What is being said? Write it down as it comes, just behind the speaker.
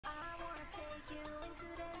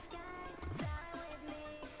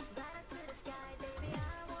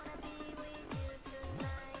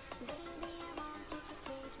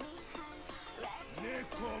내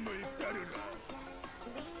검을 따르라.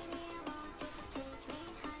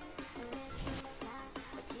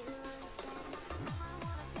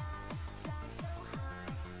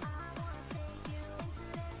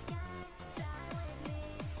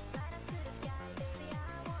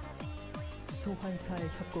 소환사의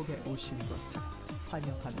협곡에 오신 것을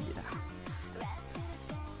환영합니다.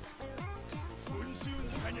 손쉬운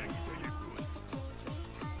사냥이 되겠군.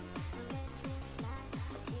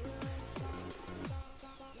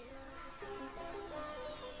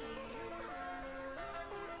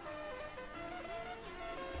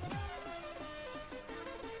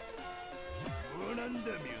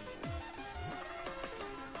 원한다면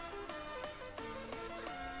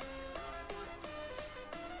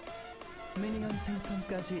미니언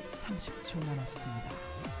생성까지 30초 남았습니다.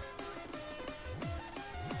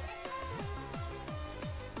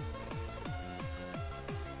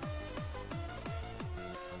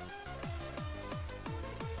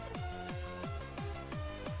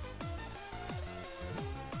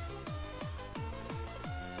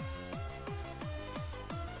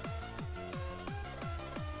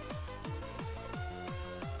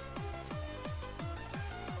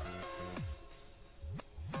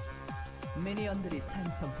 미니언들이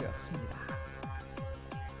생성되었습니다.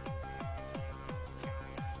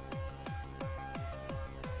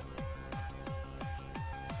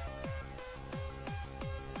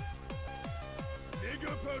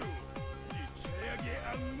 내가 바로 이 최악의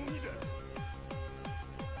악몽이다.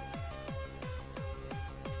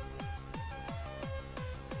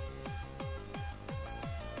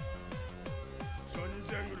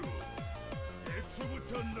 전장으로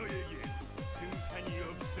애초부터 너에게 승산이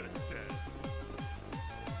없었다.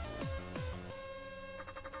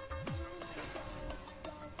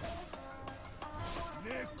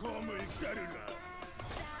 내 검을 따르라.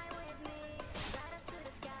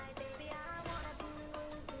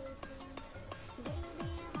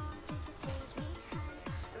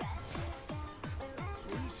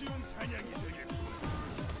 손쉬운 사냥이 되겠군.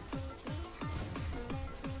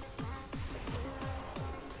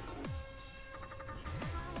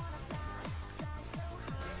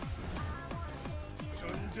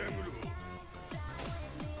 전장으로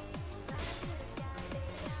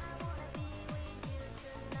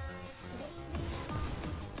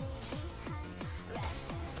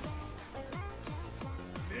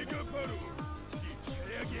내가 바로 이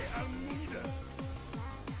최악의 악몽이다.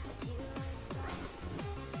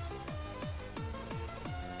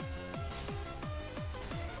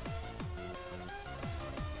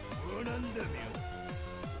 원한다면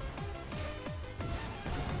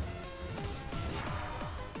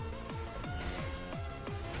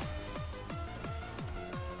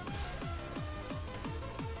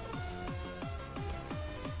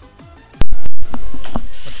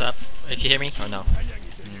What's up? If you hear me or no?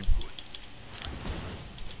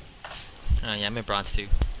 Yeah, I'm in bronze too.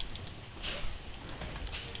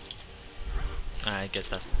 Alright, good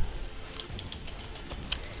stuff.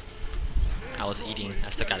 I was eating, I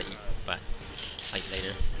still gotta eat, but I'll eat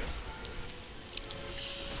later.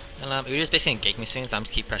 And Udyr's basically gonna gank me soon, so I'm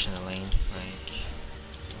just keep pressuring the lane. Like,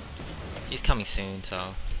 he's coming soon,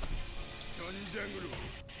 so.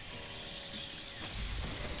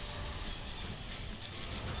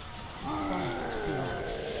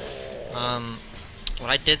 What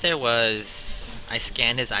I did there was I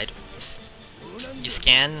scanned his items. You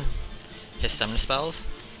scan his summoner spells,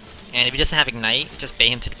 and if he doesn't have ignite, just bait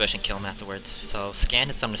him to the bush and kill him afterwards. So scan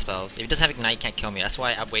his summoner spells. If he doesn't have ignite, he can't kill me. That's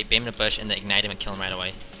why I bait him in the bush and then ignite him and kill him right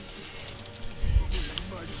away.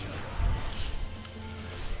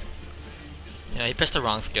 You know, he pressed the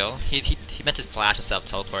wrong skill. He meant to flash instead of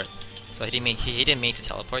teleport. So he didn't mean to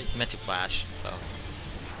teleport. He meant to flash. So.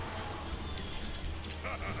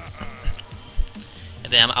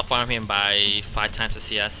 And then I'm up-farming him by 5 times the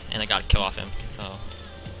CS, and I got a kill off him, so.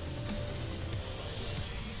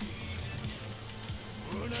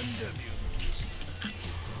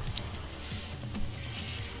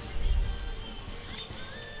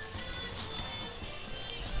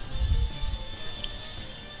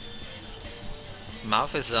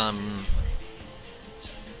 Malphite is,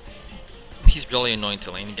 he's really annoying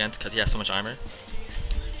to lane against because he has so much armor.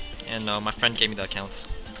 And my friend gave me the accounts.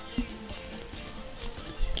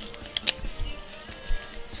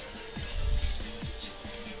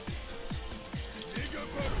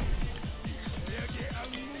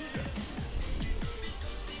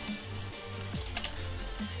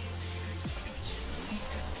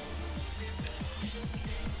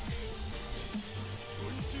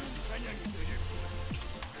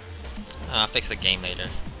 I'll fix the game later.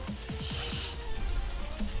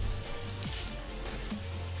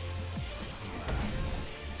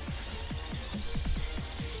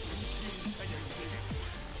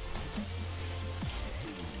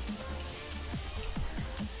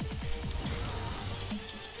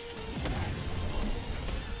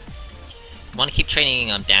 Want to keep trading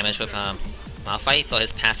damage with Malphite, so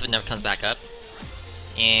his passive never comes back up.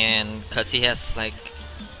 And because he has like,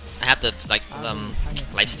 I have the like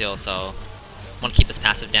lifesteal, so want to keep his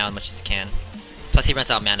passive down as much as he can. Plus he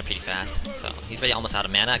runs out of mana pretty fast, so he's already almost out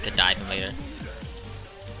of mana. I could dive him later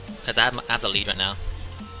because I have the lead right now.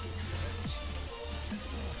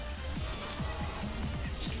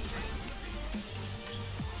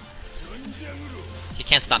 He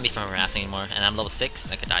can't stop me from harassing anymore, and I'm level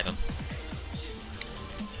 6. I could dive him.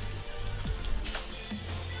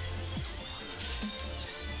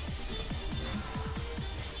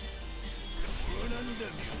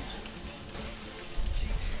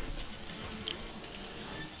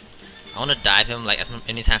 I want to dive him like as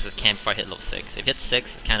many times as I can before I hit level 6. If he hits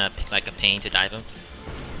 6, it's kind of like a pain to dive him.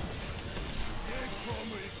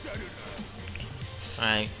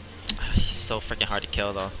 Alright. He's so freaking hard to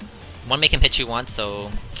kill though. Want to make him hit you once,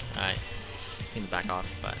 so alright. Need to back off,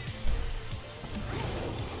 but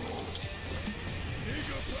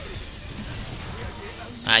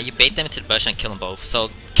you bait them into the bush and kill them both. So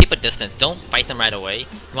keep a distance. Don't fight them right away.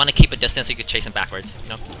 You want to keep a distance so you can chase them backwards. You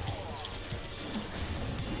know.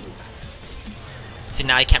 See,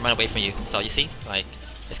 now he can't run away from you. So you see, like,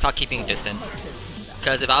 it's called keeping distance.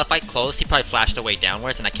 Because if I'll fight close, he probably flashed away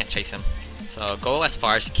downwards, and I can't chase him. So go as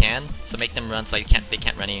far as you can. So make them run so they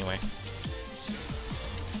can't run anywhere.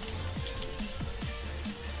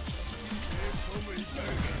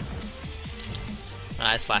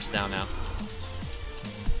 Alright, it's flashed down now.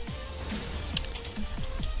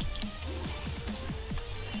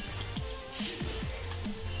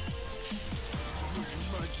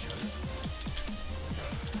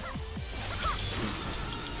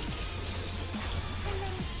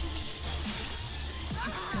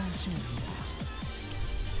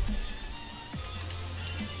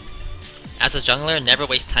 As a jungler, never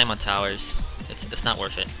waste time on towers. It's not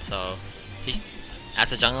worth it. So,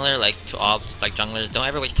 as a jungler, like to all like junglers, don't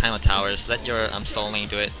ever waste time on towers. Let your soul lane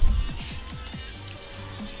do it.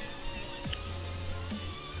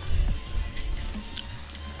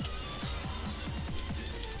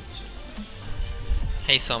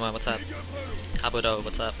 Hey Soma, what's up? Habudo,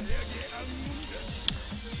 what's up?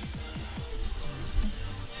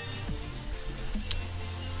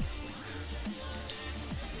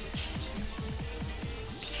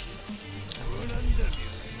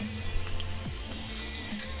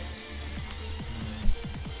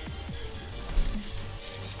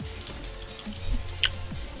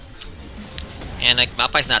 And like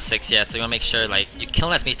Malphite's not 6 yet, so you wanna make sure like you kill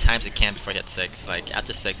him as many times as you can before you hit 6. Like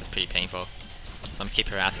after 6 it's pretty painful. So I'm keep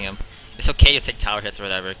harassing him. It's okay to take tower hits or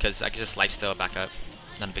whatever, because I can just lifesteal back up.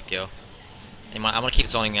 Not a big deal. And I wanna keep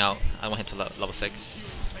zoning out. I want him to level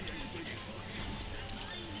 6.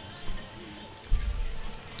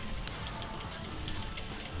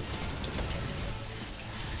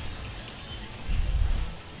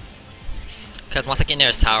 Because once I get near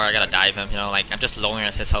his tower, I gotta dive him, you know, like I'm just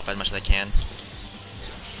lowering his health as much as I can.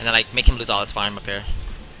 And then like make him lose all his farm up here.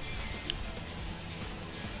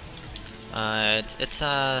 Let's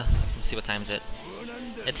see what time is it.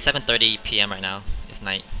 It's 7:30 p.m. right now. It's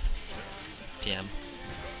night. p.m.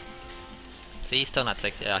 See, he's still not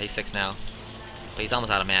 6. Yeah, he's 6 now. But he's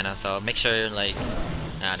almost out of mana, so make sure like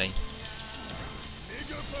adding.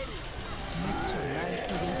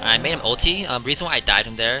 I made him ulti. Reason why I died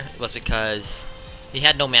him there was because he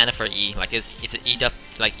had no mana for E. Like if the E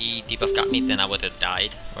debuff got me, then I would have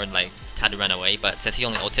died or like had to run away. But since he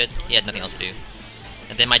only ulted, he had nothing else to do.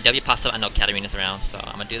 And then my W pops up. I know Katarina's around, so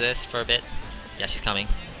I'm gonna do this for a bit. Yeah, she's coming.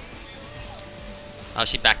 Oh,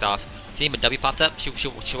 she backed off. See, but W popped up. She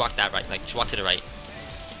walked that right. Like she walked to the right.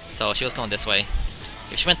 So she was going this way.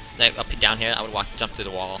 If she went like up down here, I would jump through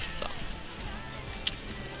the wall. So.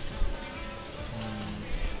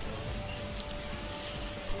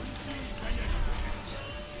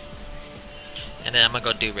 And then I'm gonna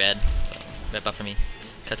go do red. So red buff for me,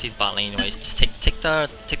 cause he's bot lane anyways. Just take those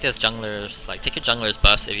junglers, like take your jungler's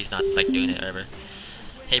buffs if he's not like doing it or whatever.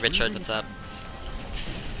 Hey Richard, what's up?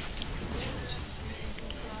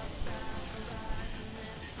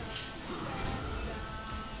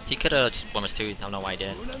 He could have just 1v2. I don't know why he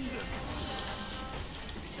did.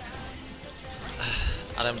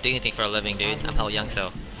 I don't do anything for a living, dude. I'm hella young,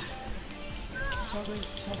 so.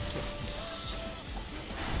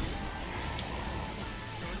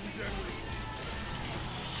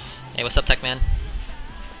 Hey, what's up, Tech Man?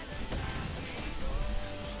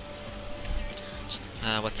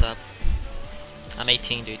 What's up? I'm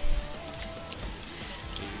 18, dude.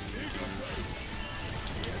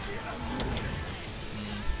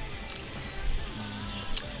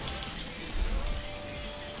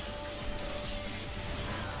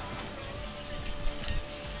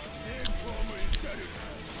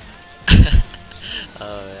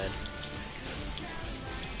 Oh man.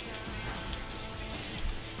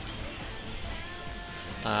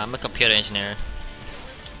 I'm a computer engineer.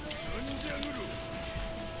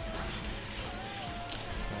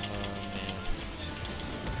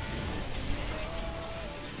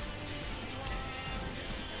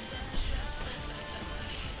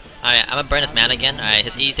 Alright, I'm gonna burn this man again. Alright,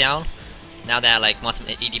 his E's down. Now that like once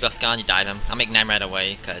E debuff's gone, you dive him. I'll make 9 right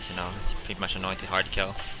away because you know he's pretty much annoying, hard to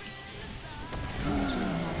kill.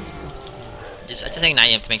 I just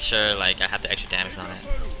ignite him to make sure like I have the extra damage on it.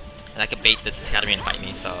 And I can bait this Tryndamere to fight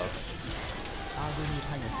me, so.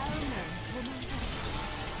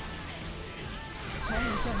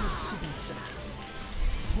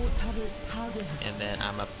 And then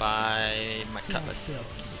I'ma buy my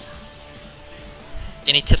cutlass.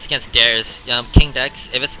 Any tips against Darius? King Dex,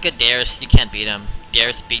 if it's a good Darius, you can't beat him.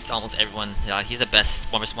 Darius beats almost everyone. He's the best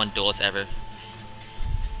 1vs1 duelist ever.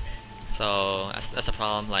 So that's the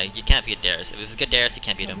problem. Like you can't beat Darius. If it's a good Darius, you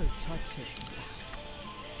can't beat him.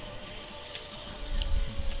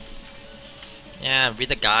 Yeah, read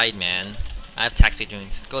the guide, man. I have tax speed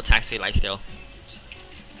tunes. Go tax speed lifesteal.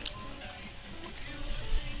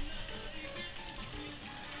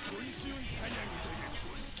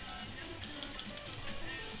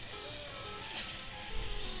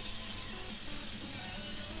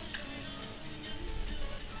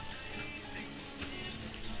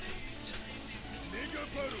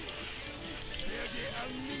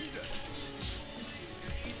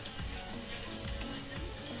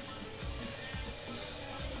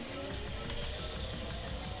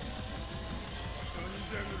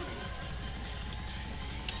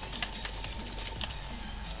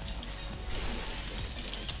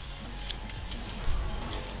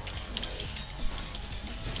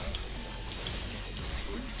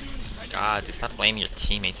 God, dude, stop blaming your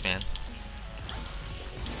teammates, man.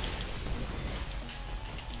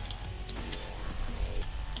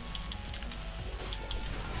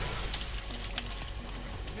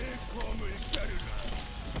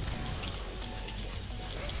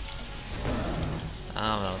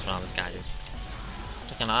 I don't know what's wrong with this guy, dude.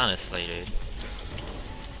 Looking honestly, dude.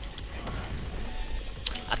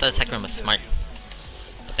 I thought the second one was smart.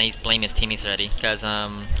 But then he's blaming his teammates already. Because,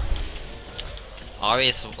 Ari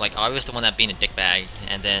was the one that being a dickbag,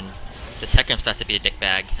 and then the second starts to be a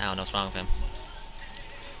dickbag. I don't know what's wrong with him.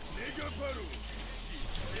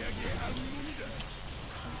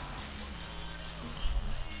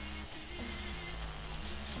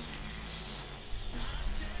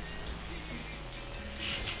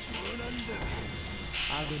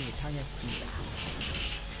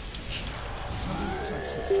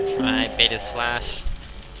 Alright, bait his flash.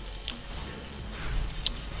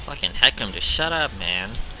 Fucking Heckram, just shut up, man.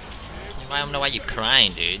 I don't know why you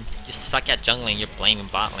crying, dude. You just suck at jungling, you're blaming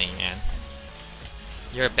bot lane, man.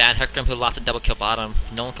 You're a bad Heckram who lost a double kill bottom.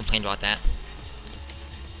 No one complained about that.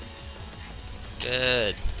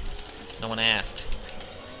 Good. No one asked.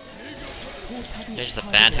 You're just a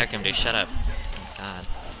bad Heckram, dude. Shut up. Oh, God.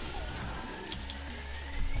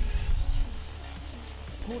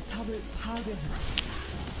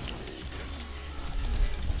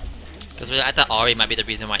 Because I thought Ari might be the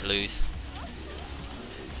reason why I lose.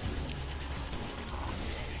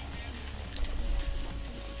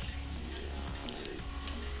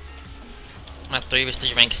 I'm a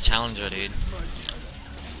 3vs3 ranks challenger, dude.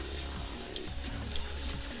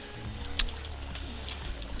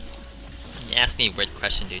 You asked me a weird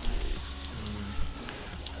question, dude.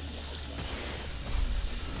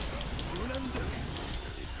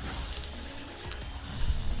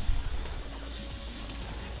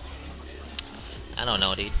 I don't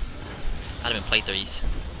know, dude. I haven't played threes.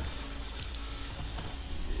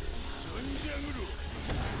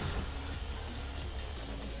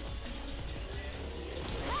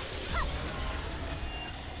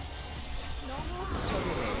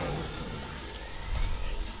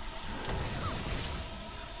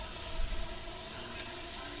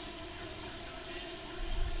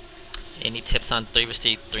 Any tips on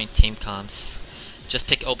 3vs3 team comps? Just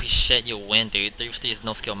pick OP shit, you'll win, dude. 3vs3 is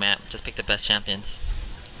no skill map. Just pick the best champions.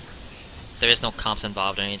 There is no comps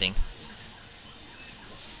involved or anything.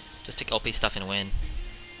 Just pick OP stuff and win.